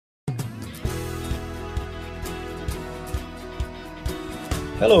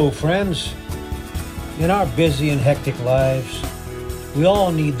Hello, friends. In our busy and hectic lives, we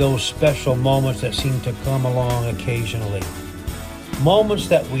all need those special moments that seem to come along occasionally. Moments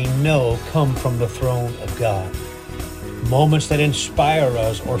that we know come from the throne of God. Moments that inspire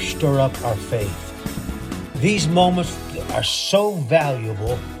us or stir up our faith. These moments are so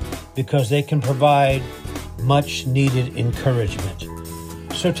valuable because they can provide much needed encouragement.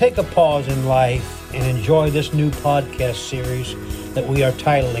 So take a pause in life and enjoy this new podcast series that we are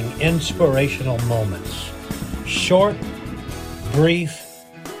titling Inspirational Moments. Short, brief,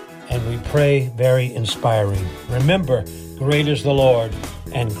 and we pray very inspiring. Remember, great is the Lord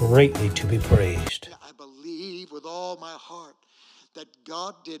and greatly to be praised. I believe with all my heart that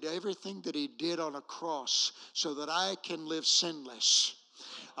God did everything that He did on a cross so that I can live sinless.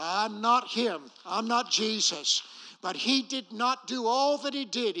 I'm not Him. I'm not Jesus. But He did not do all that He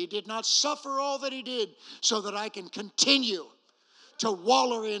did. He did not suffer all that He did so that I can continue to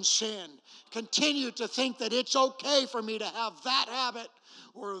wallow in sin. Continue to think that it's okay for me to have that habit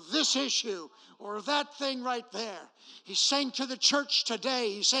or this issue or that thing right there. He's saying to the church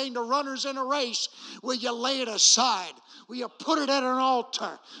today, He's saying to runners in a race, will you lay it aside? Will you put it at an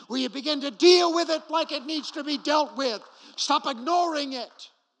altar? Will you begin to deal with it like it needs to be dealt with? Stop ignoring it.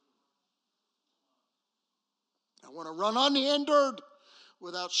 I want to run unhindered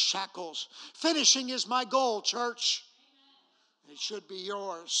without shackles. Finishing is my goal, church. It should be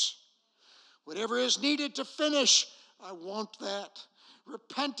yours. Whatever is needed to finish, I want that.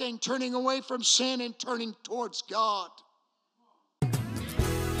 Repenting, turning away from sin, and turning towards God.